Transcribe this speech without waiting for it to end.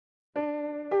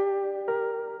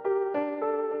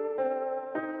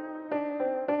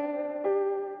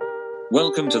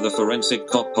Welcome to the Forensic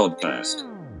Cop Podcast.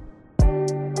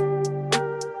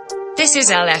 This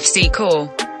is LFC Core.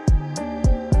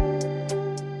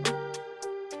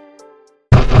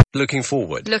 Looking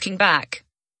forward. Looking back.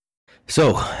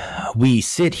 So, we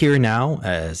sit here now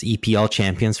as EPL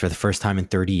champions for the first time in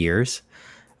 30 years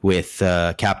with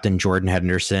Captain Jordan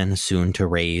Henderson soon to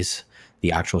raise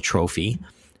the actual trophy.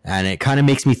 And it kind of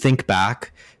makes me think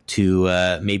back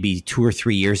to maybe 2 or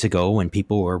 3 years ago when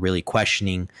people were really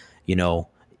questioning,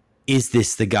 is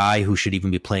this the guy who should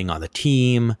even be playing on the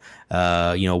team?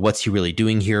 What's he really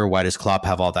doing here? Why does Klopp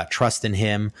have all that trust in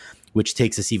him? Which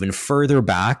takes us even further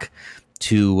back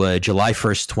to July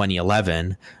 1st,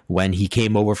 2011, when he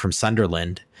came over from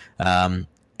Sunderland. And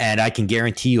I can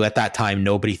guarantee you at that time,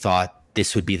 nobody thought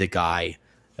this would be the guy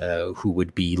who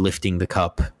would be lifting the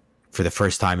cup for the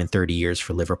first time in 30 years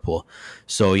for Liverpool.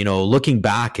 So, looking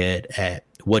back at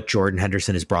what Jordan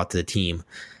Henderson has brought to the team,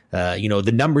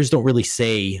 the numbers don't really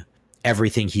say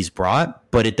everything he's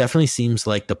brought, but it definitely seems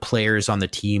like the players on the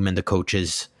team and the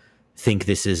coaches think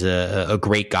this is a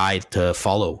great guy to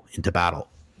follow into battle.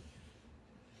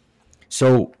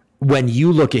 So when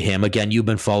you look at him, again, you've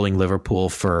been following Liverpool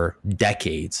for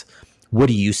decades. What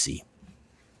do you see?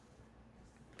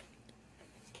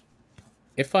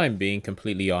 If I'm being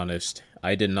completely honest,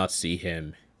 I did not see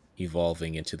him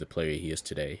evolving into the player he is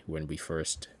today when we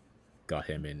first got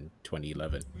him in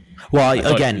 2011. Well,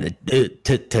 again,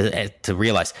 to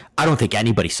realize, I don't think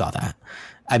anybody saw that.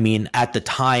 I mean, at the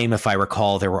time, if I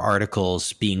recall, there were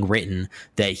articles being written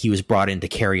that he was brought in to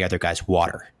carry other guys'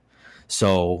 water.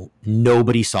 So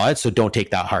nobody saw it, so don't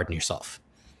take that hard on yourself.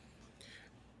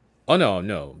 Oh,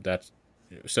 no.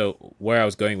 So where I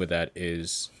was going with that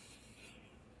is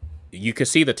you could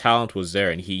see the talent was there,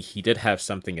 and he did have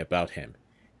something about him.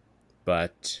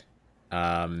 But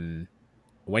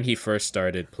when he first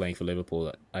started playing for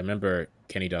Liverpool, I remember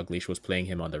Kenny Dalglish was playing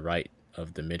him on the right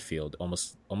of the midfield,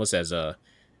 almost as a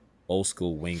old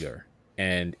school winger.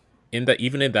 And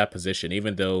even in that position,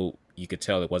 even though you could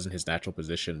tell it wasn't his natural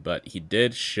position, but he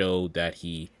did show that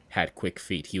he had quick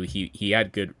feet. He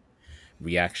had good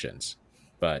reactions.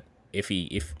 But if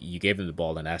you gave him the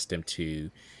ball and asked him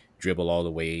to dribble all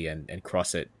the way and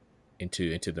cross it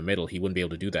into the middle, he wouldn't be able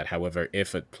to do that. However,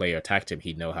 if a player attacked him,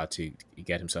 he'd know how to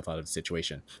get himself out of the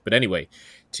situation. But anyway,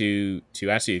 to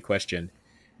answer your question,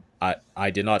 I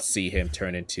did not see him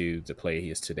turn into the player he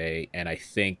is today, and I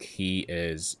think he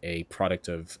is a product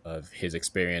of his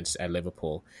experience at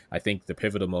Liverpool. I think the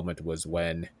pivotal moment was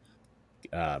when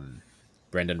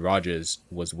Brendan Rodgers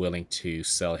was willing to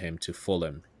sell him to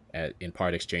Fulham in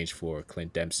part exchange for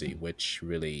Clint Dempsey, which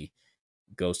really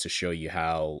goes to show you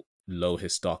how low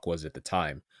his stock was at the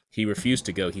time. He refused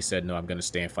to go. He said, no, I'm going to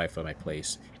stay and fight for my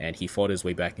place. And he fought his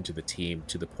way back into the team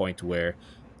to the point where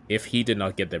if he did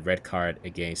not get the red card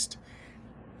against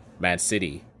Man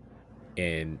City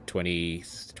in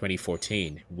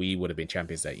 2014, we would have been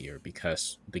champions that year,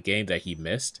 because the game that he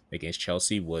missed against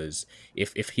Chelsea was,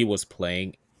 if he was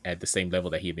playing at the same level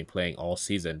that he had been playing all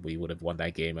season, we would have won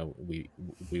that game and we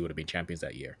would have been champions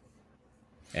that year.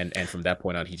 And from that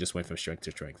point on, he just went from strength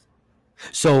to strength.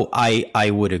 So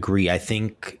I would agree. I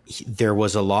think there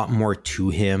was a lot more to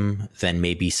him than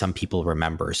maybe some people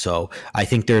remember. So I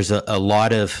think there's a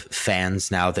lot of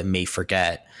fans now that may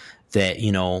forget that,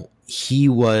 he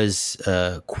was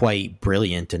quite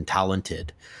brilliant and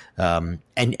talented.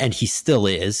 And he still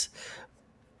is.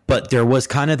 But there was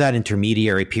kind of that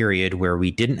intermediary period where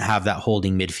we didn't have that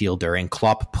holding midfielder, and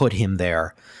Klopp put him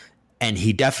there. And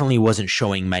he definitely wasn't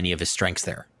showing many of his strengths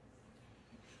there.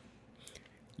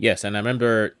 Yes, and I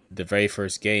remember the very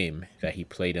first game that he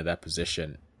played in that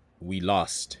position, we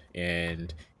lost,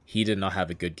 and he did not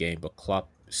have a good game, but Klopp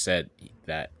said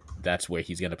that that's where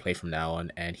he's going to play from now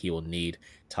on, and he will need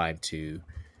time to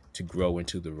grow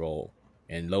into the role.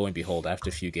 And lo and behold, after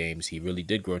a few games, he really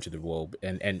did grow into the role,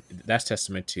 and that's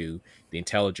testament to the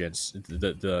intelligence,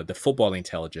 the footballing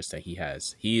intelligence that he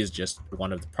has. He is just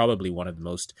probably one of the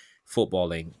most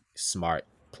footballing smart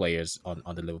players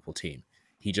on the Liverpool team.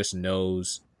 He just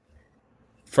knows.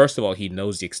 First of all, he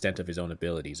knows the extent of his own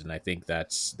abilities, and I think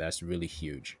that's really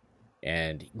huge.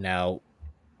 And now,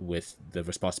 with the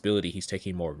responsibility, he's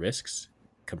taking more risks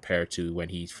compared to when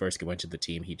he first went to the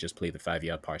team. He just played the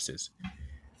 5-yard passes,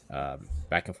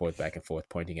 back and forth,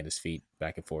 pointing at his feet,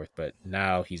 back and forth. But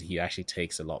now he actually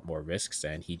takes a lot more risks,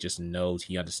 and he just knows,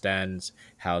 he understands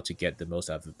how to get the most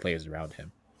out of the players around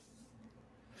him.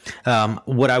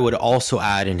 What I would also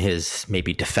add in his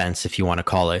maybe defense, if you want to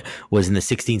call it, was in the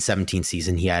 16-17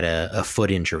 season, he had a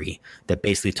foot injury that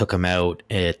basically took him out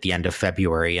at the end of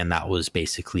February, and that was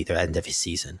basically the end of his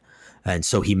season. And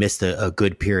so he missed a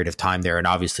good period of time there. And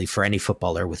obviously, for any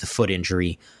footballer with a foot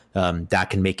injury, that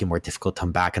can make it more difficult to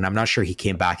come back. And I'm not sure he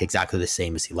came back exactly the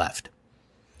same as he left.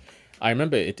 I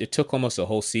remember it took almost a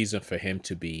whole season for him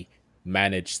to be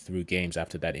managed through games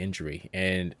after that injury.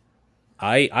 And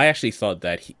I actually thought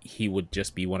that he would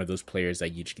just be one of those players that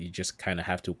you just kind of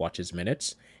have to watch his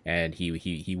minutes, and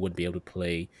he wouldn't be able to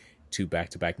play two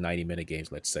back-to-back 90-minute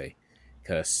games, let's say,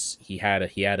 because he had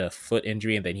a foot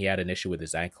injury, and then he had an issue with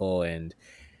his ankle. And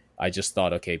I just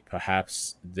thought, okay,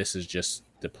 perhaps this is just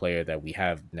the player that we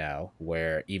have now,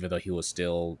 where even though he was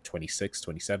still 26,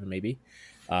 27, maybe,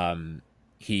 um,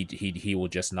 he will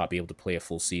just not be able to play a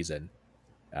full season,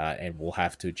 and we'll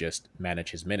have to just manage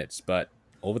his minutes. But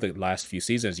over the last few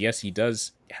seasons, yes, he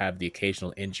does have the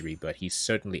occasional injury, but he's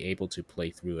certainly able to play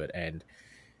through it. And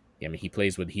I mean, he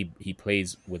plays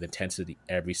with intensity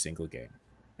every single game,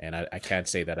 and I can't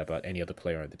say that about any other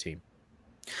player on the team.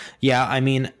 Yeah, I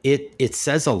mean, it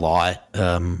says a lot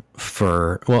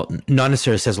for, well, not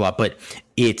necessarily says a lot, but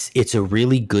it's a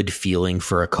really good feeling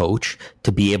for a coach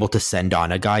to be able to send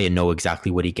on a guy and know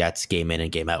exactly what he gets game in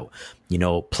and game out. You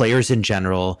know, players in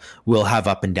general will have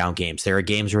up and down games. There are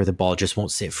games where the ball just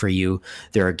won't sit for you.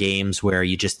 There are games where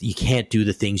you can't do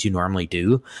the things you normally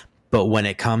do. But when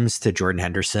it comes to Jordan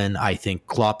Henderson, I think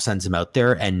Klopp sends him out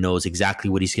there and knows exactly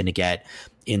what he's going to get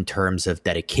in terms of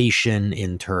dedication,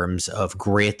 in terms of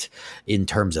grit, in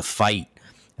terms of fight.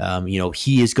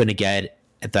 He is going to get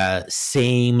at the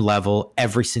same level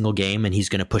every single game, and he's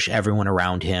going to push everyone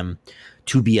around him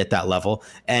to be at that level.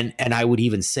 And I would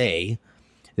even say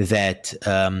that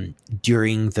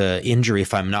during the injury,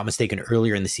 if I'm not mistaken,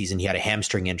 earlier in the season, he had a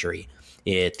hamstring injury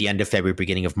at the end of February,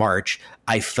 beginning of March.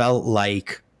 I felt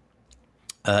like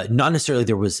not necessarily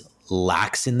there was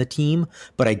lax in the team,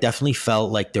 but I definitely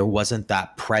felt like there wasn't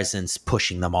that presence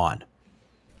pushing them on.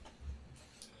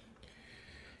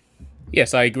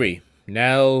 Yes, I agree.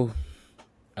 Now,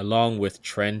 along with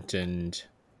Trent and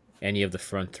any of the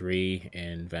front three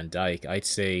and Van Dijk, I'd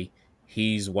say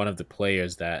he's one of the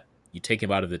players that you take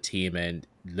him out of the team and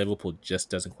Liverpool just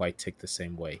doesn't quite tick the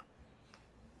same way.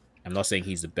 I'm not saying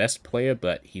he's the best player,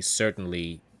 but he's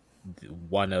certainly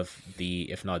one of the,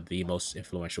 if not the most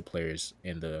influential players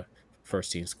in the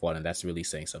first team squad, and that's really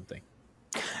saying something.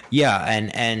 Yeah,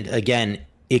 and again,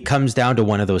 it comes down to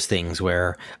one of those things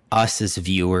where us as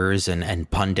viewers and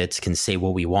pundits can say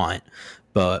what we want,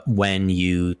 but when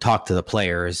you talk to the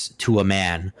players, to a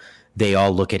man, they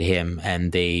all look at him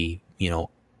and they,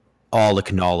 all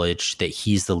acknowledge that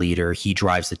he's the leader, he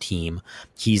drives the team,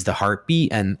 he's the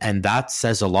heartbeat, and that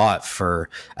says a lot for,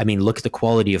 I mean, look at the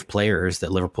quality of players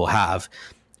that Liverpool have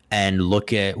and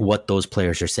look at what those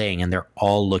players are saying, and they're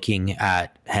all looking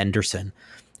at Henderson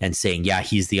and saying, yeah,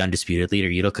 he's the undisputed leader.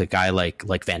 You look at a guy like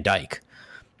Van Dijk,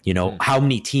 how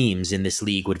many teams in this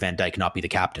league would Van Dijk not be the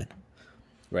captain?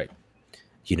 Right.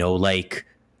 Like,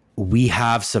 we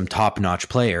have some top-notch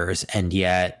players, and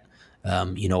yet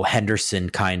Henderson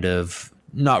kind of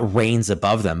not reigns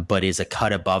above them, but is a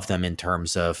cut above them in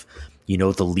terms of,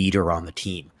 the leader on the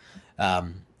team.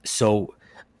 So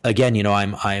again,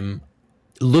 I'm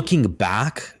looking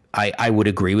back, I would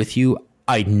agree with you.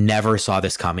 I never saw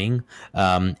this coming.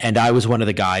 And I was one of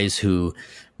the guys who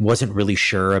wasn't really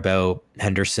sure about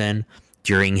Henderson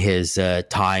during his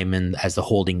time and as the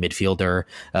holding midfielder,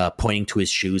 pointing to his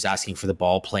shoes, asking for the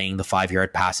ball, playing the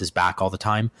 5-yard passes back all the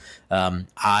time.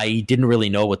 I didn't really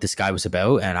know what this guy was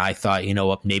about, and I thought,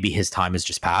 maybe his time has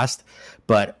just passed.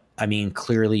 But I mean,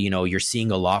 clearly, you're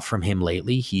seeing a lot from him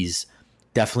lately. He's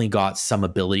definitely got some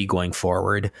ability going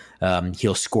forward.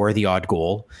 He'll score the odd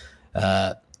goal.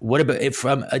 What about if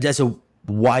that's a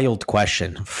wild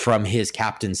question from his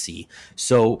captaincy?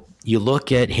 So you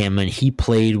look at him, and he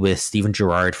played with Steven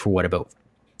Gerrard for about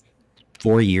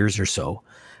 4 years or so.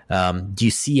 Do you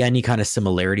see any kind of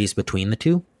similarities between the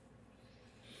two?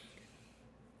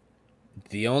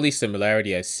 The only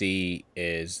similarity I see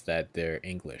is that they're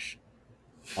English,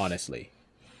 honestly.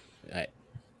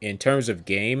 In terms of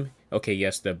game, okay,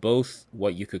 yes, they're both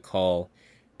what you could call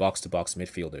box-to-box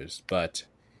midfielders, but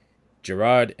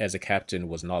Gerrard as a captain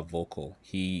was not vocal.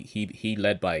 He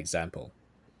led by example.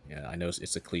 Yeah, I know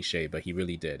it's a cliche, but he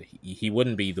really did. He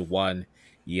wouldn't be the one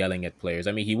yelling at players.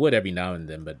 I mean, he would every now and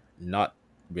then, but not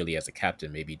really as a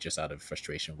captain. Maybe just out of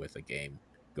frustration with a game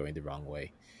going the wrong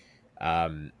way.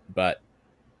 But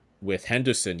with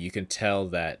Henderson, you can tell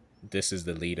that this is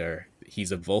the leader.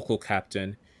 He's a vocal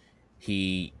captain.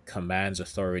 he commands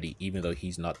authority even though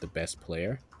he's not the best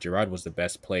player. Gerard was the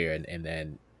best player, and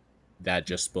then that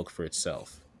just spoke for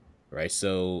itself, right?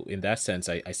 So in that sense,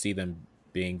 I see them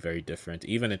being very different,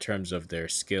 even in terms of their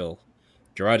skill.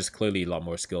 Gerard is clearly a lot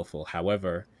more skillful.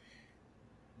 However,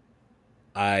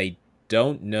 I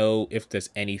don't know if there's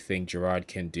anything Gerard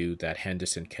can do that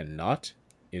Henderson cannot.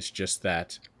 It's just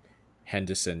that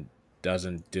Henderson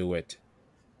doesn't do it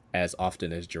as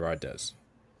often as Gerard does.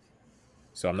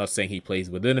 So I'm not saying he plays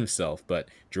within himself, but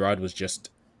Gerard was just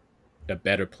a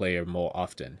better player more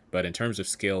often. But in terms of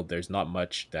skill, there's not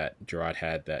much that Gerard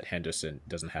had that Henderson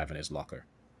doesn't have in his locker.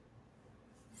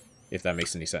 If that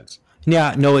makes any sense.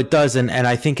 Yeah, no, it does, and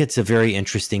I think it's a very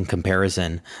interesting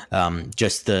comparison.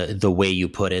 Just the way you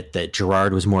put it, that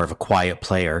Gerard was more of a quiet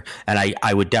player, and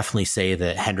I would definitely say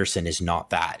that Henderson is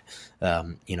not that.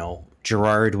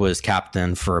 Gerard was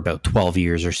captain for about 12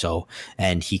 years or so,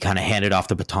 and he kind of handed off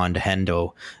the baton to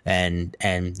Hendo, and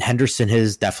Henderson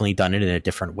has definitely done it in a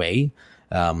different way.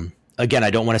 Again,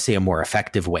 I don't want to say a more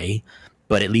effective way,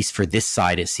 but at least for this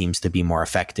side, it seems to be more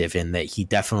effective in that he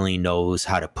definitely knows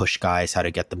how to push guys, how to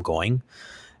get them going.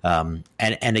 And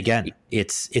again,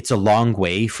 it's a long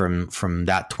way from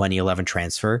that 2011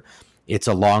 transfer. It's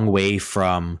a long way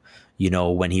from,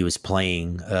 when he was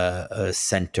playing a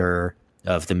center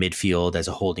of the midfield as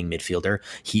a holding midfielder.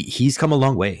 He's come a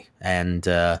long way. And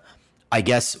I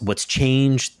guess what's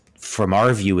changed from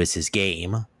our view is his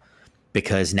game,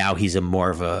 because now he's more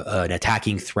of an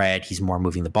attacking threat. He's more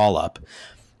moving the ball up.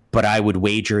 But I would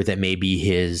wager that maybe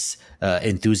his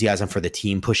enthusiasm for the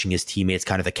team, pushing his teammates,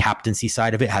 kind of the captaincy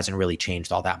side of it, hasn't really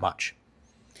changed all that much.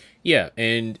 Yeah,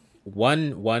 and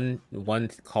one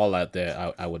call out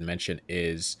there I would mention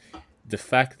is the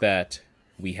fact that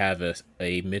we have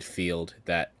a midfield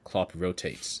that Klopp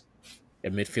rotates, a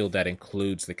midfield that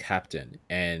includes the captain,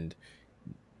 and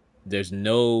there's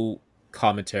no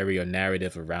commentary or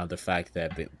narrative around the fact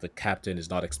that the captain is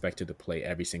not expected to play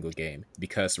every single game,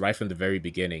 because right from the very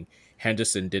beginning,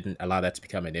 Henderson didn't allow that to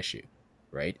become an issue,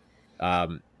 right?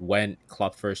 When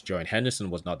Klopp first joined, Henderson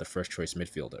was not the first choice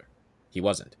midfielder. He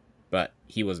wasn't, but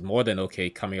he was more than okay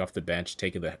coming off the bench,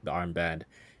 taking the armband,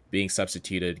 being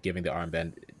substituted, giving the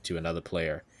armband to another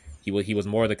player. He was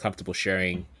more than comfortable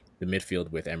sharing the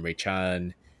midfield with Emre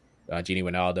Can, Gini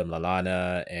Wijnaldum,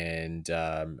 Lallana, and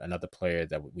another player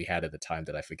that we had at the time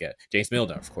that I forget. James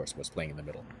Milner, of course, was playing in the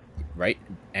middle, right?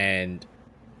 And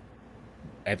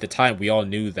at the time, we all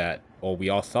knew that, or we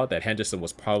all thought that Henderson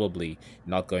was probably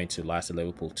not going to last at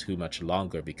Liverpool too much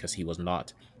longer because he was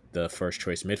not the first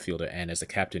choice midfielder, and as a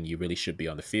captain, you really should be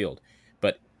on the field.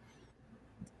 But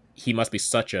he must be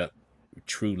such a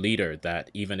true leader that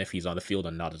even if he's on the field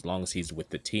or not, as long as he's with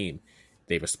the team,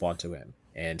 they respond to him.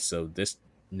 And so this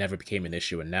never became an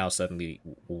issue, and now suddenly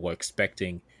we're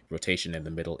expecting rotation in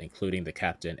the middle, including the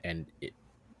captain, and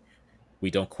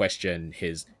we don't question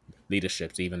his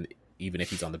leadership even if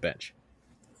he's on the bench.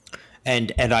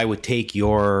 And I would take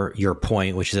your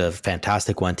point, which is a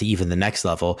fantastic one, to even the next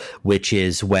level, which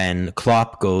is when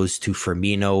Klopp goes to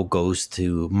Firmino, goes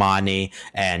to Mane,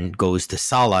 and goes to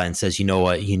Salah and says, you know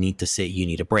what, you need to sit, you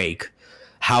need a break.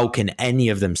 How can any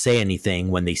of them say anything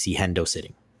when they see Hendo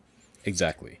sitting?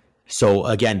 Exactly. So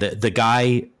again, the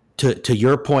guy, to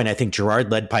your point, I think Gerard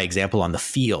led by example on the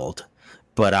field,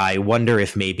 but I wonder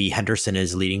if maybe Henderson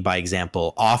is leading by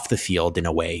example off the field in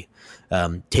a way,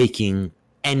 taking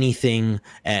anything,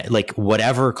 like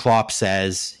whatever Klopp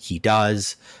says, he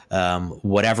does,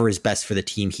 whatever is best for the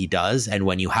team, he does. And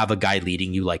when you have a guy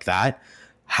leading you like that,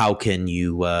 how can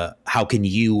you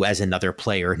as another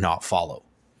player not follow?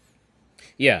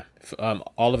 Yeah.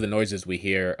 All of the noises we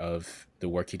hear of the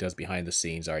work he does behind the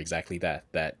scenes are exactly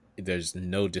that there's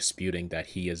no disputing that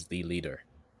he is the leader,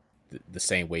 the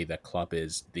same way that Klopp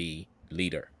is the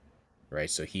leader,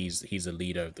 right? So he's a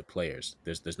leader of the players.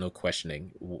 There's no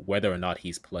questioning whether or not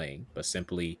he's playing, but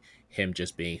simply him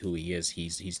just being who he is.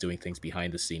 He's doing things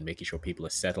behind the scene, making sure people are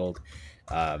settled,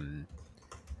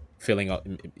 filling up,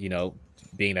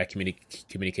 being that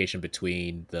communication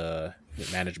between the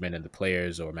management and the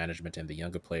players, or management and the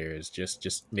younger players,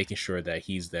 just making sure that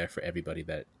he's there for everybody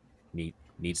that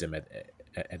needs him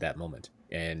at that moment.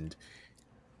 And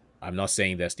I'm not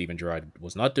saying that Steven Gerrard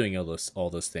was not doing all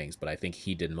those things, but I think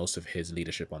he did most of his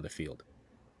leadership on the field.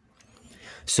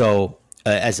 So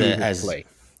as play.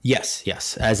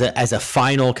 Yes, as a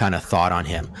final kind of thought on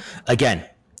him, again,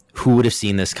 who would have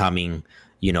seen this coming?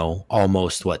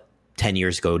 Almost 9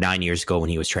 years ago when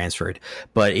he was transferred.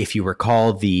 But if you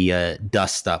recall the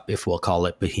dust up, if we'll call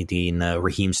it, between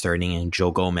Raheem Sterling and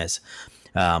Joe Gomez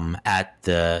at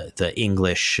the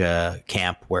English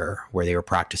camp where they were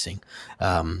practicing,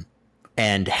 and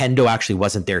and Hendo actually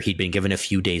wasn't there. He'd been given a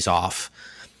few days off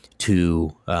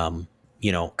to,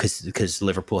 because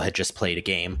Liverpool had just played a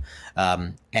game.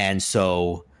 And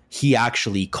so he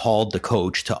actually called the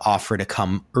coach to offer to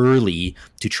come early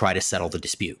to try to settle the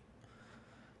dispute.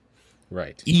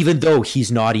 Right. Even though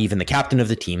he's not even the captain of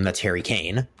the team, that's Harry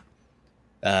Kane.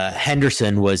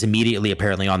 Henderson was immediately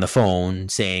apparently on the phone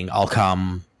saying, I'll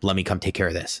come, let me come take care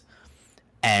of this.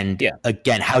 And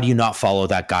again, how do you not follow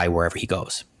that guy wherever he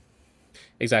goes?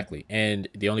 Exactly. And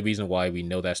the only reason why we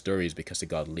know that story is because it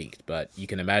got leaked. But you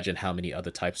can imagine how many other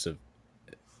types of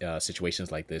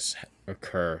situations like this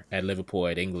occur at Liverpool,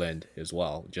 at England as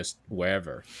well, just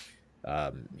wherever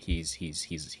he's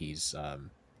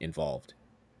involved.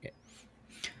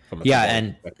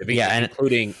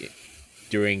 Including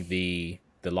during the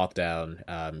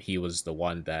lockdown, he was the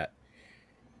one that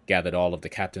gathered all of the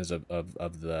captains of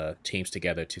the teams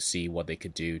together to see what they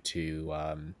could do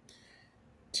to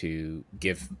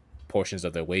give portions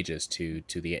of their wages to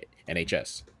the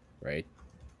NHS, right?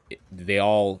 They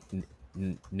all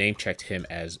name checked him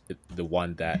as the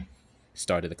one that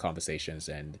started the conversations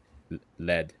and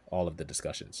led all of the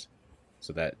discussions.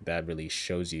 So that really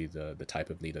shows you the type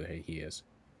of leader he is.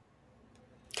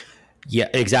 Yeah,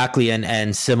 exactly.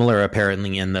 And similar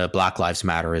apparently in the Black Lives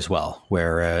Matter as well,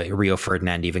 where Rio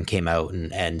Ferdinand even came out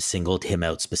and singled him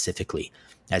out specifically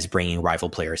as bringing rival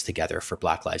players together for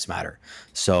Black Lives Matter.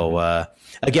 So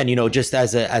again, just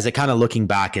as a kind of looking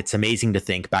back, it's amazing to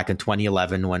think back in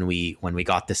 2011 when we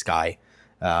got this guy,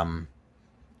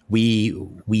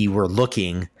 we were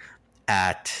looking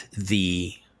at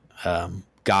the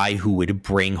guy who would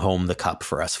bring home the cup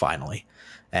for us finally.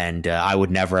 And I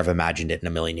would never have imagined it in a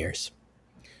million years.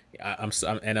 I'm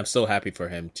so happy for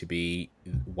him to be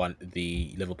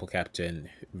the Liverpool captain,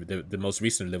 the most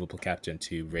recent Liverpool captain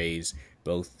to raise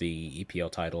both the EPL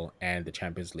title and the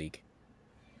Champions League.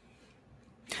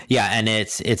 Yeah, and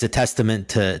it's a testament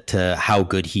to how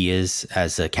good he is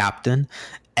as a captain.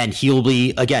 And he'll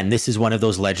be, again, this is one of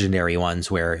those legendary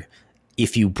ones where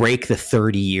if you break the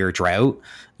 30-year drought,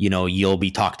 you'll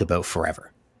be talked about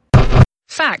forever.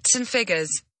 Facts and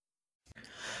figures.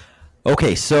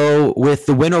 Okay, so with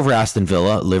the win over Aston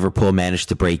Villa, Liverpool managed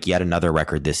to break yet another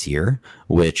record this year,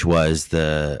 which was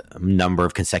the number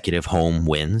of consecutive home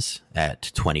wins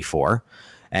at 24.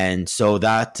 And so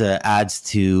that adds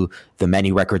to the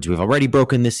many records we've already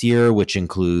broken this year, which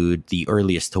include the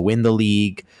earliest to win the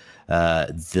league,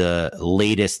 the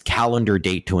latest calendar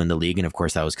date to win the league. And of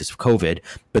course, that was because of COVID.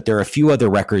 But there are a few other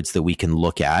records that we can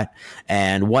look at.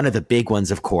 And one of the big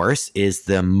ones, of course, is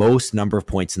the most number of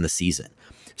points in the season.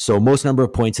 So most number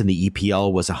of points in the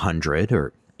EPL was 100,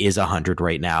 or is 100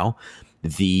 right now.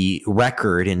 The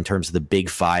record in terms of the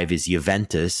big five is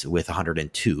Juventus with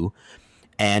 102.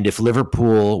 And if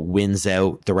Liverpool wins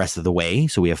out the rest of the way,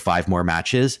 so we have 5 more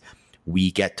matches,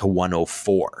 we get to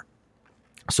 104.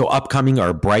 So upcoming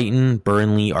are Brighton,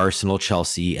 Burnley, Arsenal,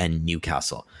 Chelsea, and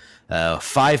Newcastle.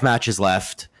 5 matches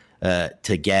left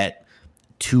to get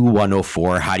to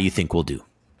 104. How do you think we'll do?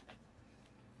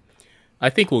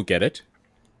 I think we'll get it.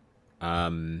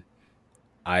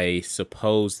 I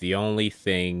suppose the only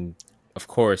thing, of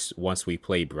course, once we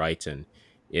play Brighton,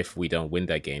 if we don't win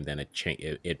that game, then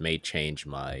it may change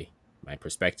my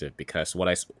perspective, because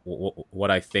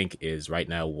what I think is right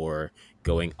now we're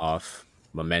going off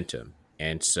momentum.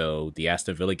 And so the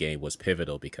Aston Villa game was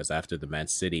pivotal, because after the Man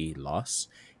City loss,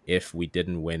 if we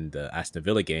didn't win the Aston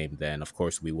Villa game, then of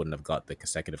course we wouldn't have got the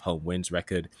consecutive home wins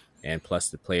record, and plus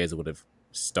the players would have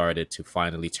started to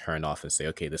finally turn off and say,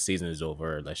 okay, the season is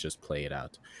over, let's just play it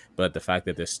out. But the fact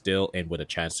that they're still in with a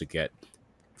chance to get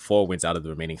 4 wins out of the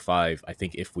remaining 5, I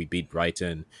think if we beat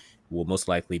Brighton, we'll most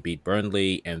likely beat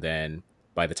Burnley, and then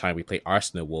by the time we play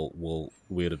Arsenal, we'll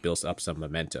have built up some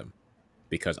momentum,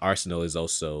 because Arsenal is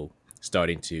also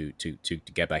starting to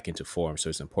get back into form. So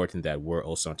it's important that we're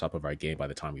also on top of our game by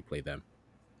the time we play them.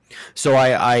 So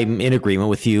I'm in agreement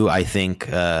with you. I think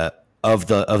of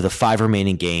the 5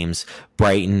 remaining games,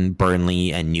 Brighton,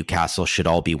 Burnley, and Newcastle should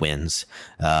all be wins.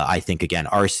 I think, again,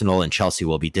 Arsenal and Chelsea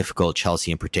will be difficult,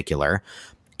 Chelsea in particular.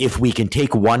 If we can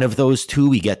take one of those 2,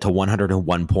 we get to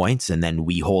 101 points, and then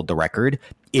we hold the record.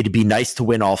 It'd be nice to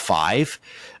win all 5.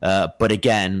 But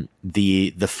again,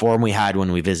 the form we had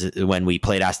when we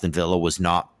played Aston Villa was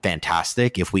not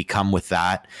fantastic. If we come with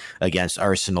that against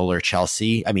Arsenal or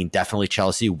Chelsea, I mean, definitely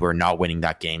Chelsea, we're not winning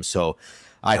that game. So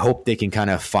I hope they can kind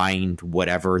of find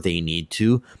whatever they need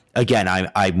to. Again,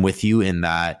 I'm with you in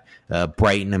that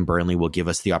Brighton and Burnley will give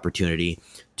us the opportunity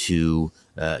to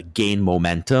gain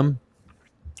momentum.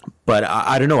 But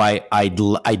I don't know.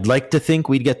 I'd like to think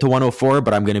we'd get to 104,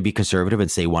 but I'm going to be conservative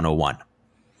and say 101.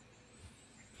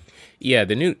 Yeah,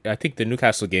 I think the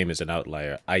Newcastle game is an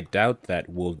outlier. I doubt that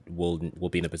we'll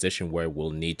be in a position where we'll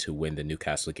need to win the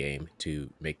Newcastle game to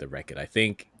make the record. I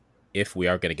think if we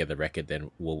are going to get the record,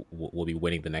 then we'll be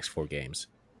winning the next 4 games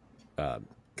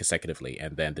consecutively,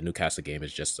 and then the Newcastle game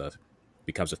is just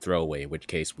becomes a throwaway. In which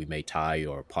case, we may tie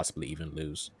or possibly even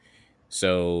lose.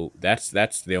 So that's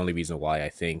the only reason why I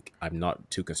think I'm not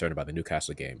too concerned about the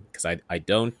Newcastle game, because I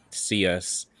don't see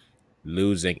us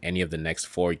losing any of the next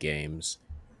 4 games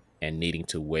and needing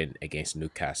to win against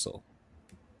Newcastle.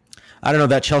 I don't know.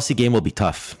 That Chelsea game will be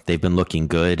tough. They've been looking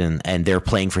good, and they're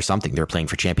playing for something. They're playing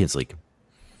for Champions League.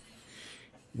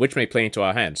 Which may play into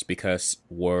our hands because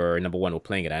number one, we're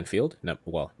playing at Anfield. No,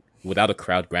 well, without a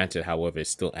crowd, granted, however,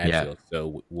 it's still Anfield. Yeah,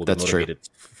 so we'll be motivated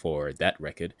for that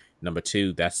record. Number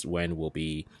two, that's when we'll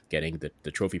be getting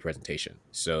the trophy presentation.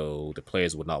 So the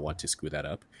players would not want to screw that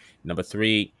up. Number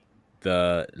three,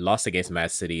 the loss against Man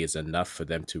City is enough for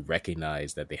them to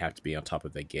recognize that they have to be on top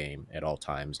of their game at all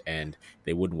times, and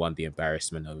they wouldn't want the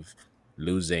embarrassment of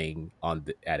losing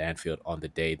at Anfield on the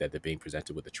day that they're being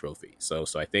presented with the trophy. So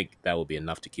I think that will be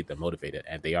enough to keep them motivated,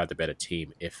 and they are the better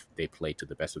team if they play to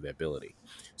the best of their ability.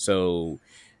 So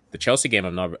the Chelsea game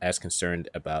I'm not as concerned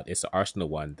about. It's the Arsenal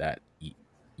one that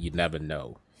you never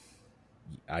know.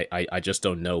 I just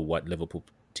don't know what Liverpool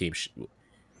team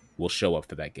will show up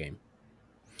for that game.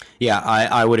 Yeah,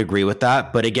 I would agree with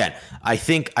that. But again, I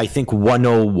think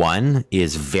 101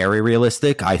 is very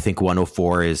realistic. I think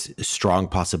 104 is a strong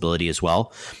possibility as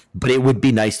well. But it would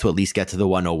be nice to at least get to the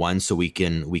 101 so we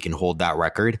can hold that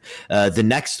record. The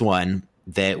next one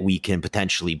that we can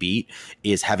potentially beat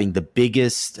is having the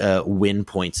biggest win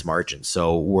points margin.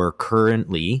 So we're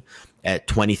currently at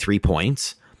 23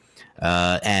 points,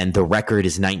 and the record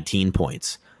is 19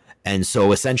 points. And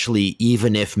so essentially,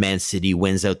 even if Man City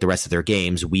wins out the rest of their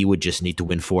games, we would just need to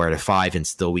win 4 out of 5 and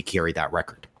still we carry that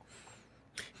record.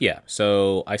 Yeah,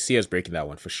 so I see us breaking that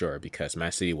one for sure because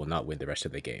Man City will not win the rest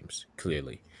of their games,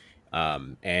 clearly.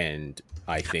 And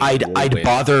I think I'd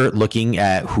bother looking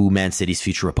at who Man City's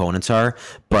future opponents are,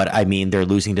 but I mean, they're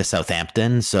losing to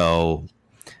Southampton. So,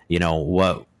 you know,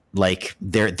 what, like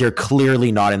they're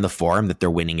clearly not in the form that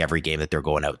they're winning every game that they're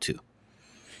going out to.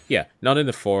 Yeah, not in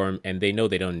the form, and they know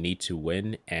they don't need to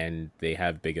win, and they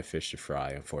have bigger fish to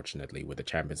fry, unfortunately, with the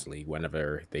Champions League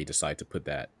whenever they decide to put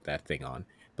that thing on.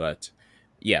 But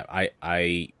yeah,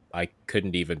 I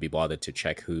couldn't even be bothered to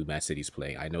check who Man City's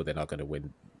playing. I know they're not going to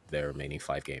win their remaining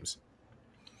 5 games.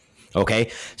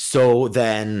 Okay, so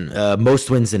then most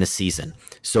wins in a season.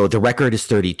 So the record is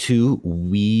 32.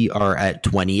 We are at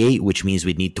 28, which means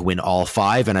we'd need to win all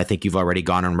 5, and I think you've already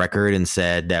gone on record and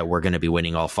said that we're going to be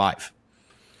winning all 5.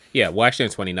 Yeah, we're actually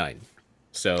on 29.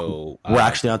 So we're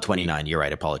actually on 29. You're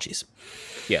right. Apologies.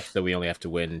 Yeah, so we only have to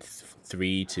win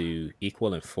 3 to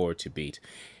equal and 4 to beat.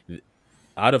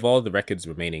 Out of all the records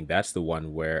remaining, that's the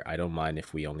one where I don't mind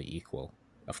if we only equal.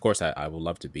 Of course, I would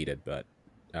love to beat it, but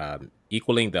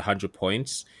equaling the 100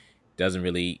 points doesn't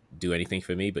really do anything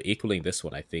for me. But equaling this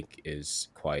one, I think, is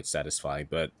quite satisfying.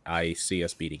 But I see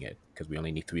us beating it because we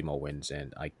only need 3 more wins,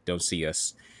 and I don't see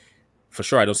us. For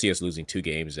sure, I don't see us losing 2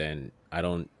 games, and I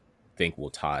don't think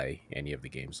we'll tie any of the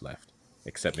games left,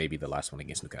 except maybe the last one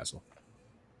against Newcastle.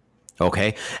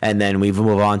 Okay, and then we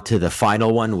move on to the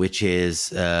final one, which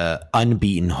is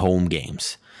unbeaten home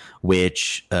games,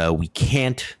 which we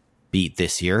can't beat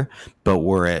this year, but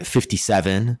we're at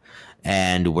 57,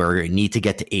 and we need to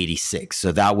get to 86.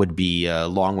 So that would be a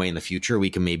long way in the future.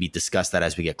 We can maybe discuss that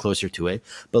as we get closer to it.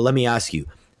 But let me ask you,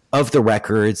 of the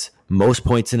records, most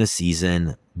points in a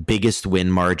season, biggest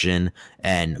win margin,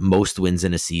 and most wins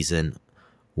in a season,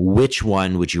 which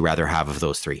one would you rather have of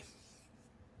those 3?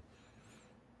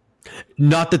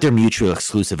 Not that they're mutually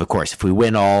exclusive, of course. If we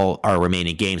win all our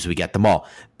remaining games, we get them all.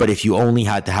 But if you only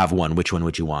had to have one, which one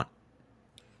would you want?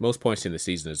 Most points in the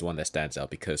season is the one that stands out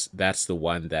because that's the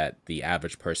one that the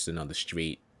average person on the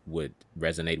street would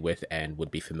resonate with and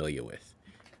would be familiar with.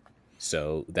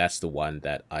 So that's the one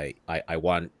that I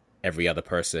want every other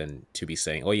person to be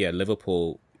saying, oh yeah,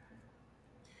 Liverpool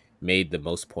made the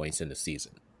most points in the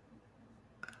season.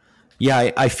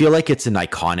 Yeah, I feel like it's an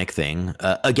iconic thing.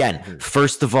 Again,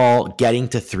 first of all, getting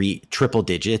to 3 triple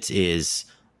digits is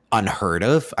unheard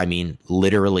of. I mean,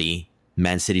 literally,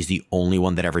 Man City's the only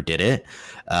one that ever did it.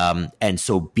 And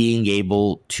so being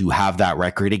able to have that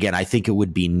record, again, I think it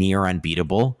would be near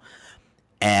unbeatable.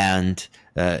 And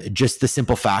just the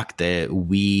simple fact that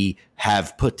we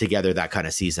have put together that kind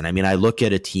of season. I mean, I look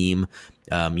at a team,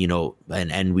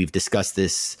 and we've discussed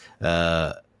this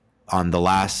on the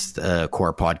last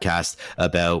Core podcast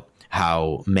about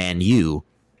how Man U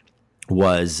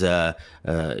was,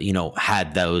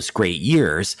 had those great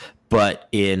years. but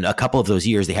in a couple of those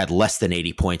years, they had less than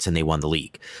 80 points and they won the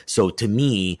league. So to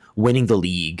me, winning the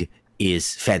league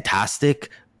is fantastic,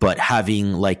 but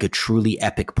having like a truly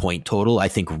epic point total, I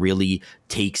think really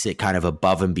takes it kind of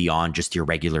above and beyond just your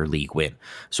regular league win.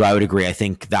 So I would agree. I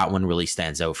think that one really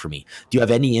stands out for me. Do you have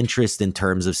any interest in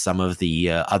terms of some of the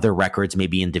other records,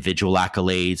 maybe individual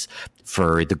accolades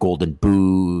for the Golden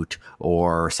Boot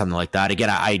or something like that? Again,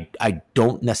 I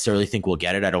don't necessarily think we'll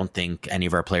get it. I don't think any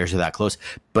of our players are that close.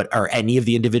 But are any of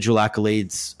the individual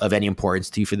accolades of any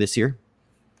importance to you for this year?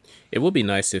 It would be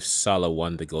nice if Salah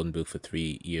won the Golden Boot for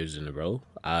 3 years in a row.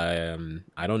 I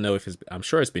don't know if I'm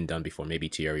sure it's been done before, maybe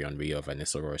Thierry Henry or Van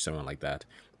Nistelrooy or someone like that.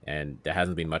 And there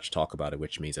hasn't been much talk about it,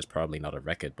 which means it's probably not a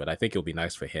record. But I think it would be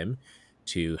nice for him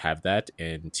to have that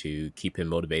and to keep him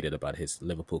motivated about his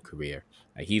Liverpool career.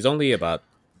 He's only about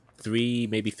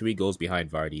maybe three goals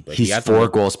behind Vardy, but he's 4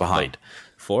 goals behind.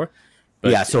 4?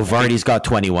 But yeah, so Vardy's got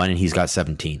 21 and he's got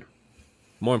 17.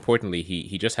 More importantly,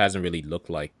 he just hasn't really looked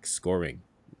like scoring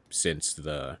since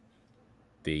the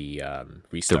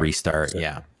restart. The restart,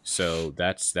 yeah. So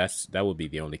that would be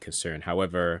the only concern.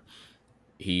 However,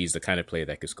 he's the kind of player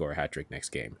that could score a hat-trick next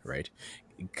game, right?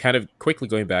 Kind of quickly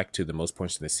going back to the most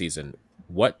points in the season,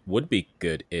 what would be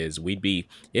good is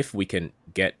if we can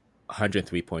get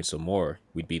 103 points or more,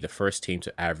 we'd be the first team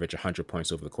to average 100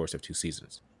 points over the course of 2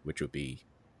 seasons, which would be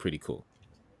pretty cool.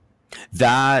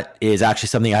 That is actually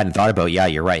something I hadn't thought about. Yeah,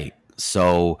 you're right.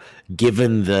 So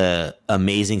given the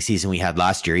amazing season we had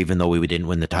last year, even though we didn't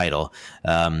win the title,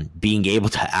 being able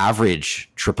to average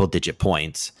triple-digit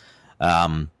points,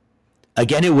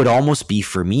 again, it would almost be,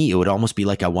 for me, it would almost be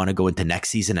like I want to go into next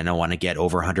season and I want to get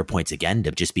over 100 points again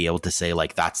to just be able to say,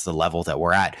 like, that's the level that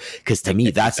we're at. Because to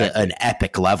me, that's an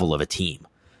epic level of a team.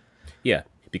 Yeah,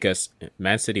 because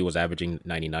Man City was averaging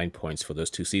 99 points for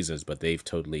those 2 seasons, but they've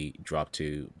totally dropped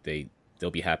to, they'll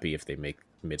be happy if they make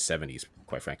mid-70s,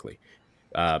 quite frankly.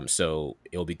 So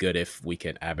it'll be good if we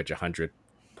can average 100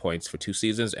 points for 2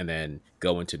 seasons and then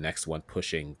go into next one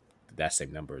pushing that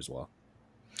same number as well.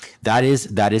 That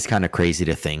is kind of crazy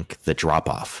to think, the drop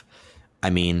off.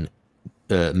 I mean,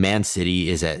 Man City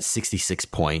is at 66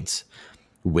 points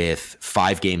with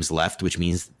 5 games left, which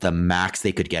means the max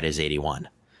they could get is 81.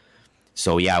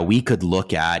 So yeah, we could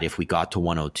look at, if we got to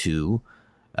 102,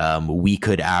 we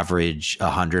could average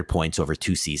 100 points over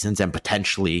 2 seasons, and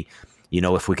potentially,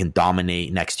 if we can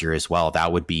dominate next year as well,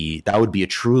 that would be a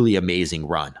truly amazing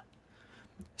run.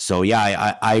 So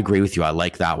yeah, I agree with you. I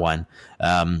like that one.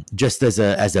 Just as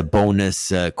a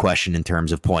bonus question in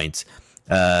terms of points,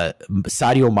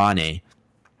 Sadio Mane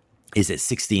is at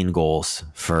 16 goals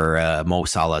for Mo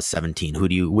Salah's 17.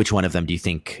 Which one of them do you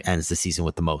think ends the season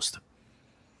with the most?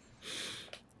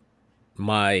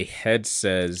 My head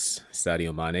says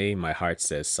Sadio Mane. My heart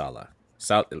says Salah.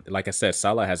 Like I said,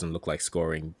 Salah hasn't looked like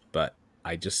scoring, but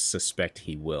I just suspect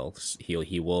he will.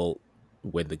 He will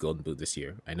win the Golden Boot this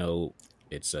year. I know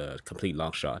it's a complete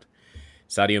long shot.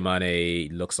 Sadio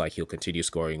Mane looks like he'll continue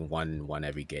scoring one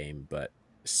every game, but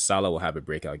Salah will have a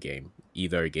breakout game,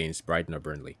 either against Brighton or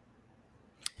Burnley.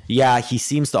 Yeah, he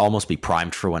seems to almost be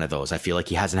primed for one of those. I feel like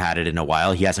he hasn't had it in a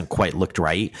while. He hasn't quite looked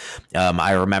right.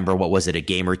 I remember, a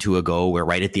game or two ago, where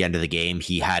right at the end of the game,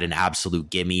 he had an absolute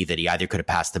gimme that he either could have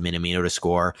passed to Minamino to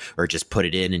score or just put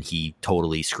it in, and he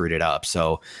totally screwed it up.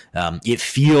 So it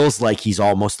feels like he's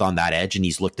almost on that edge, and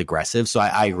he's looked aggressive. So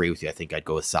I agree with you. I think I'd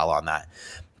go with Salah on that.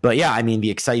 But yeah, I mean, the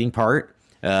exciting part,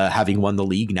 having won the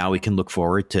league, now we can look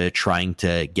forward to trying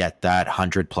to get that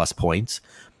 100-plus points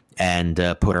and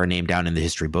put our name down in the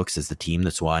history books as the team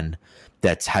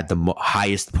that's had the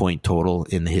highest point total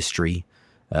in the history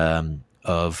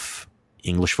of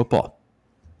English football.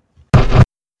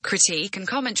 Critique and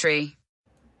commentary.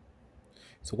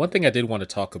 So one thing I did want to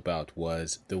talk about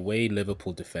was the way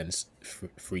Liverpool defends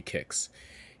free kicks.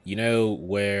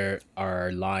 Where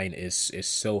our line is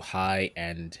so high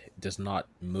and does not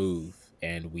move,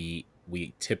 and we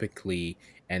typically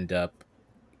end up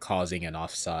causing an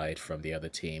offside from the other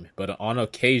team. But on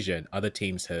occasion, other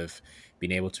teams have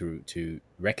been able to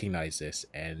recognize this,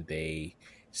 and they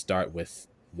start with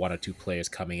 1 or 2 players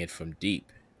coming in from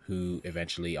deep who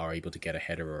eventually are able to get a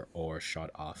header or shot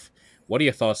off. What are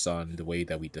your thoughts on the way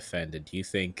that we defend, and do you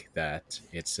think that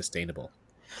it's sustainable?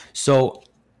 So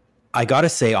I gotta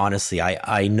say, honestly,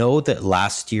 I know that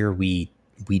last year we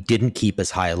didn't keep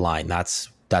as high a line. That's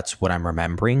what I'm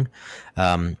remembering.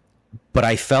 But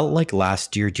I felt like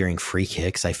last year during free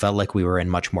kicks, I felt like we were in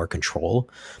much more control.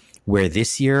 Where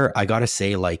this year, I gotta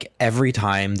say, like, every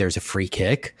time there's a free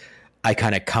kick, I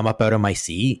kind of come up out of my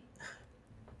seat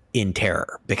in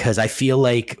terror, because I feel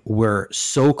like we're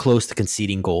so close to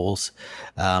conceding goals.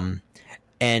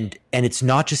 And it's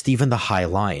not just even the high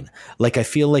line. Like, I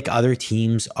feel like other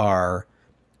teams are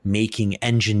making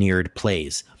engineered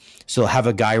plays. So have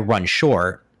a guy run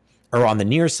short or on the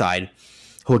near side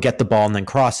who'll get the ball and then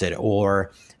cross it,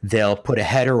 or they'll put a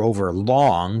header over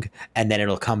long and then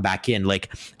it'll come back in.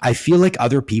 Like, I feel like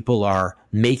other people are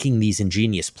making these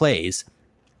ingenious plays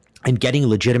and getting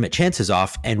legitimate chances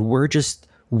off, and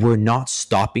we're not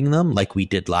stopping them like we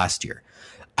did last year.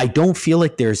 I don't feel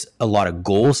like there's a lot of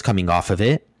goals coming off of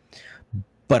it,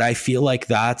 but I feel like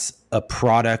that's a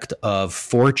product of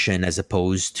fortune as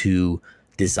opposed to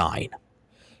design.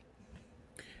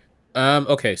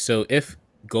 Okay, so if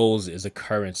goals is a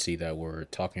currency that we're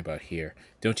talking about here,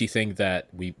 don't you think that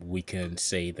we can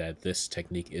say that this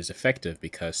technique is effective?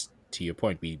 Because to your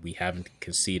point, we haven't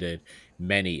conceded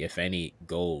many, if any,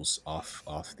 goals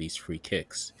off these free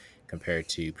kicks compared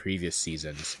to previous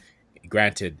seasons.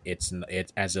 Granted, it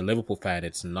as a Liverpool fan,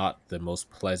 it's not the most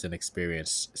pleasant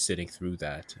experience sitting through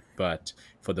that, but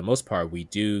for the most part, we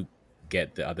do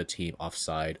get the other team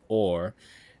offside, or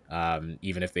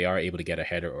even if they are able to get a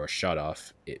header or a shot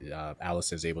off,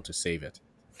 Alisson's able to save it,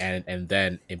 and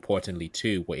then importantly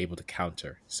too, we're able to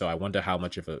counter. So I wonder how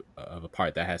much of a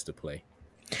part that has to play.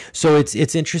 So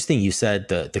it's interesting you said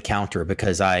the counter,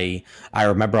 because I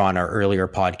remember on our earlier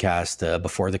podcast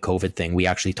before the COVID thing, we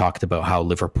actually talked about how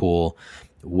Liverpool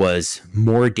was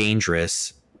more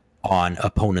dangerous on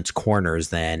opponents' corners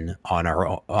than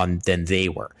than they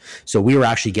were. So we were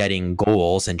actually getting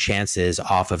goals and chances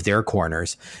off of their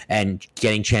corners and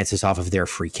getting chances off of their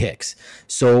free kicks.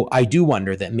 So I do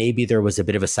wonder that maybe there was a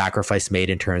bit of a sacrifice made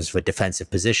in terms of a defensive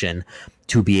position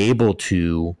to be able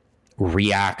to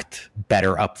react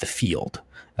better up the field.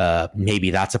 Maybe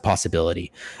that's a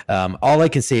possibility. All I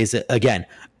can say is that, again,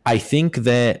 I think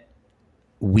that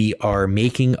we are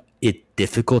making it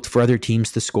difficult for other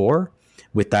teams to score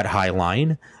with that high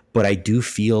line, but I do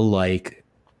feel like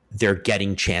they're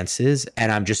getting chances, and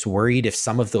I'm just worried if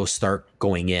some of those start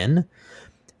going in,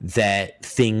 that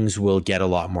things will get a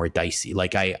lot more dicey.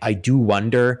 Like, I do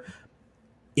wonder,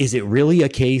 is it really a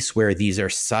case where these are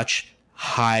such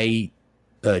high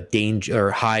danger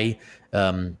or high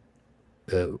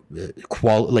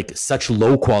like such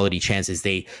low quality chances,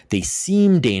 they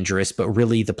seem dangerous, but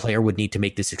really the player would need to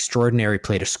make this extraordinary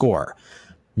play to score?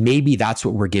 Maybe that's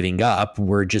what we're giving up.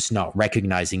 We're just not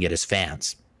recognizing it as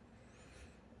fans.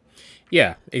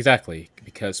 Yeah, exactly.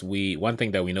 Because one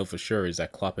thing that we know for sure is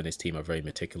that Klopp and his team are very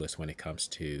meticulous when it comes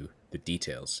to the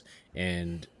details.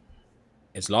 And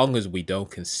as long as we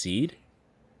don't concede,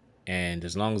 and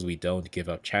as long as we don't give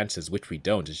up chances, which we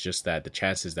don't, it's just that the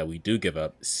chances that we do give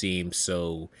up seem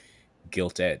so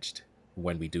gilt-edged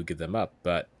when we do give them up.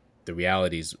 But the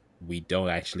reality is we don't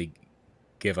actually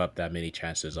give up that many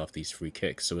chances off these free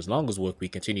kicks. So as long as we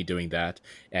continue doing that,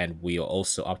 and we are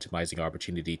also optimizing our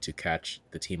opportunity to catch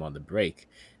the team on the break,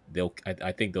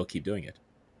 I think they'll keep doing it.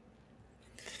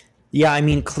 Yeah, I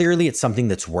mean, clearly it's something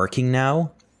that's working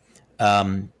now.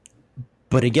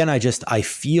 But again, I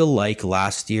feel like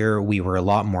last year we were a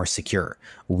lot more secure.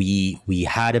 We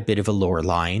had a bit of a lower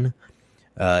line.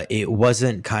 It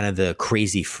wasn't kind of the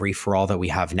crazy free for all that we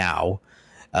have now.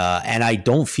 And I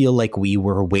don't feel like we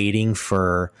were waiting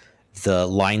for the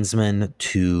linesman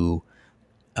to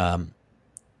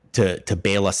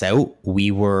bail us out.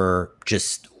 We were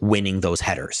just winning those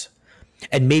headers.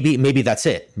 And maybe that's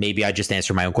it. Maybe I just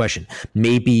answered my own question.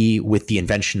 Maybe with the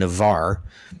invention of VAR,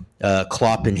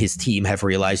 Klopp and his team have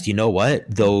realized, you know what,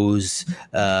 those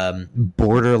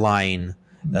borderline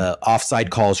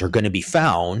offside calls are going to be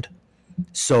found.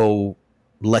 So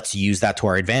let's use that to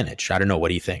our advantage. I don't know. What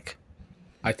do you think?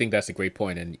 I think that's a great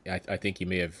point, and I think you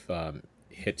may have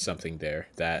hit something there,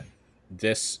 that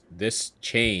this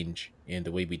change in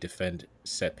the way we defend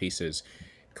set pieces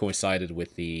coincided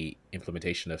with the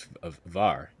implementation of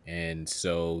VAR, and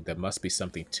so there must be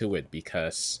something to it,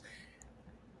 because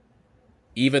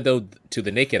even though to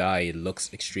the naked eye it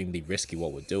looks extremely risky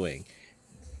what we're doing,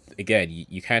 again,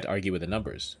 you can't argue with the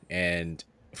numbers, and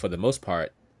for the most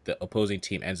part, the opposing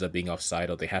team ends up being offside,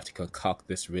 or they have to concoct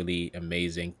this really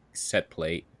amazing set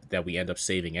play that we end up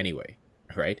saving anyway,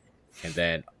 right? And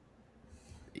then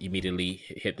immediately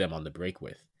hit them on the break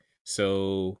with.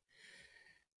 So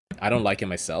I don't like it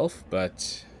myself,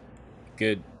 but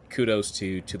good kudos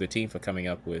to the team for coming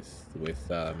up with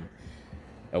a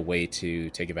way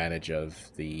to take advantage of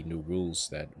the new rules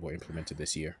that were implemented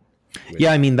this year.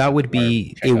 Yeah, I mean, that would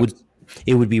be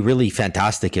it would be really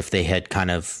fantastic if they had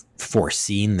kind of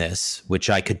foreseen this, which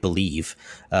I could believe.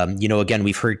 Again,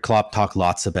 we've heard Klopp talk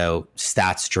lots about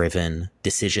stats-driven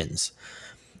decisions.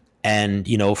 And,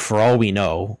 for all we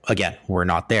know, again, we're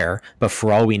not there, but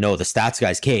for all we know, the stats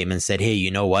guys came and said, hey,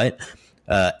 you know what?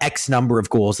 X number of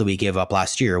goals that we gave up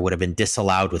last year would have been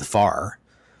disallowed with VAR.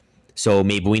 So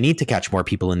maybe we need to catch more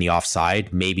people in the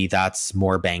offside. Maybe that's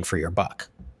more bang for your buck.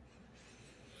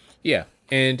 Yeah,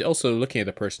 and also looking at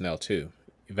the personnel too.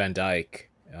 Van Dijk,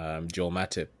 Joel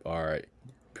Matip are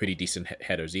pretty decent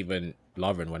headers, even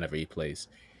Lovren whenever he plays.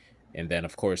 And then,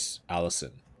 of course,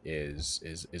 Alisson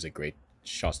is a great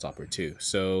shot stopper too.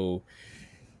 So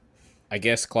I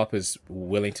guess Klopp is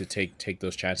willing to take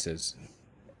those chances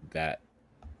that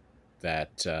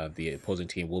the opposing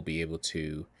team will be able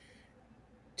to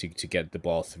get the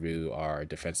ball through our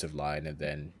defensive line and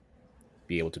then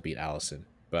be able to beat Alisson.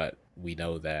 But we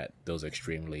know that those are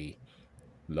extremely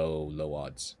low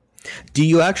odds. Do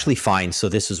you actually find, so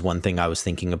this is one thing I was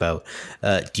thinking about,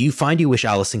 do you find you wish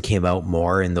Alisson came out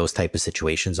more in those type of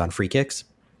situations on free kicks?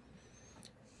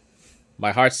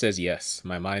 My heart says yes.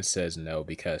 My mind says no,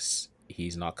 because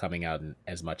he's not coming out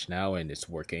as much now and it's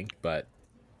working, but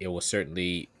it will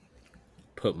certainly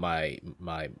put my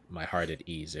heart at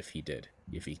ease if he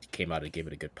came out and gave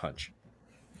it a good punch.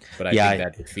 But I think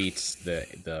that defeats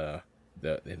the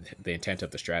intent of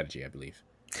the strategy, I believe.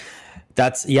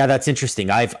 That's interesting.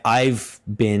 I've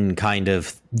been kind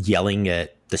of yelling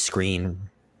at the screen,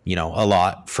 a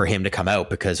lot for him to come out,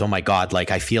 because, oh my God,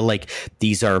 like I feel like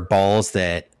these are balls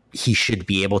that he should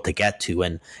be able to get to,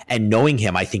 and knowing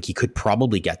him, I think he could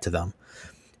probably get to them.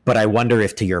 But I wonder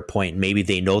if, to your point, maybe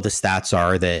they know the stats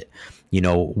are that,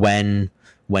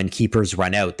 when keepers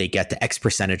run out, they get to X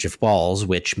percentage of balls,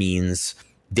 which means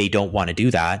they don't want to do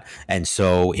that. And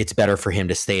so it's better for him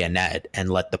to stay in net and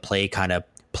let the play kind of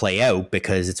play out,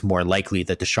 because it's more likely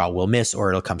that the shot will miss or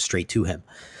it'll come straight to him.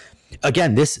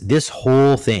 Again, this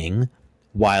whole thing,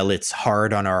 while it's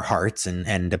hard on our hearts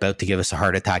and about to give us a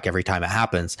heart attack every time it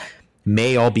happens,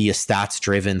 may all be a stats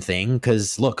driven thing,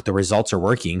 because look, the results are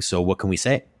working. So what can we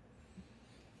say?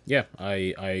 Yeah,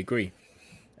 I agree.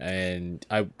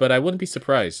 But I wouldn't be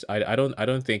surprised. I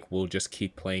don't think we'll just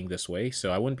keep playing this way.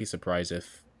 So I wouldn't be surprised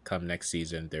if come next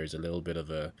season there's a little bit of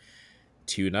a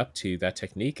tune up to that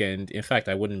technique. And in fact,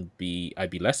 I'd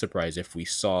be less surprised if we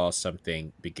saw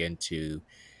something begin to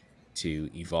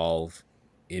evolve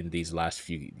in these last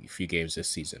few games this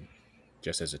season,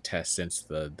 just as a test. Since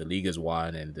the league is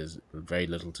won and there's very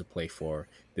little to play for,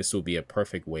 this will be a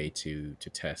perfect way to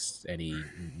test any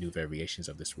new variations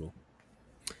of this rule.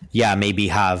 Yeah, maybe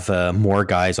have more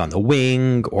guys on the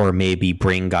wing, or maybe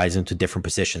bring guys into different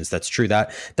positions. That's true.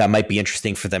 That might be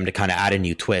interesting for them to kind of add a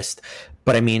new twist.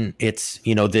 But I mean, it's,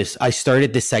 I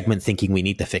started this segment thinking we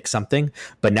need to fix something,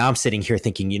 but now I'm sitting here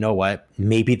thinking, you know what,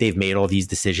 maybe they've made all these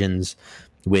decisions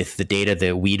with the data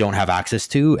that we don't have access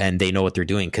to, and they know what they're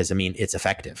doing, because I mean, it's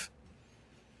effective.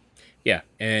 Yeah,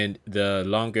 and the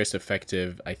longer it's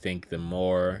effective, I think the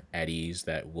more at ease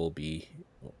that will be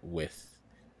with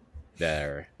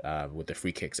the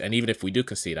free kicks. And even if we do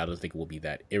concede, I don't think we'll be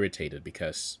that irritated,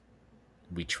 because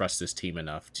we trust this team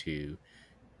enough to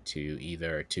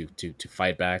either to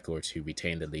fight back or to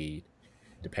retain the lead,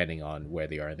 depending on where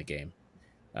they are in the game.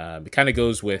 It kind of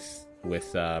goes with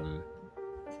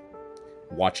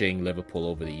watching Liverpool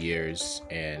over the years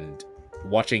and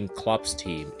watching Klopp's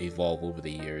team evolve over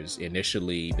the years.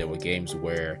 Initially, there were games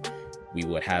where we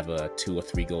would have a 2 or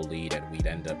 3 goal lead and we'd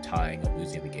end up tying or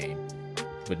losing the game.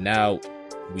 But now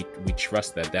we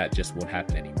trust that just won't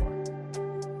happen anymore.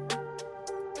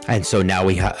 And so now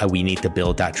we need to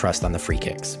build that trust on the free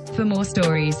kicks. For more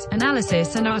stories,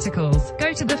 analysis, and articles,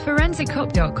 go to the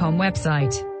ForensicCop.com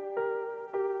website.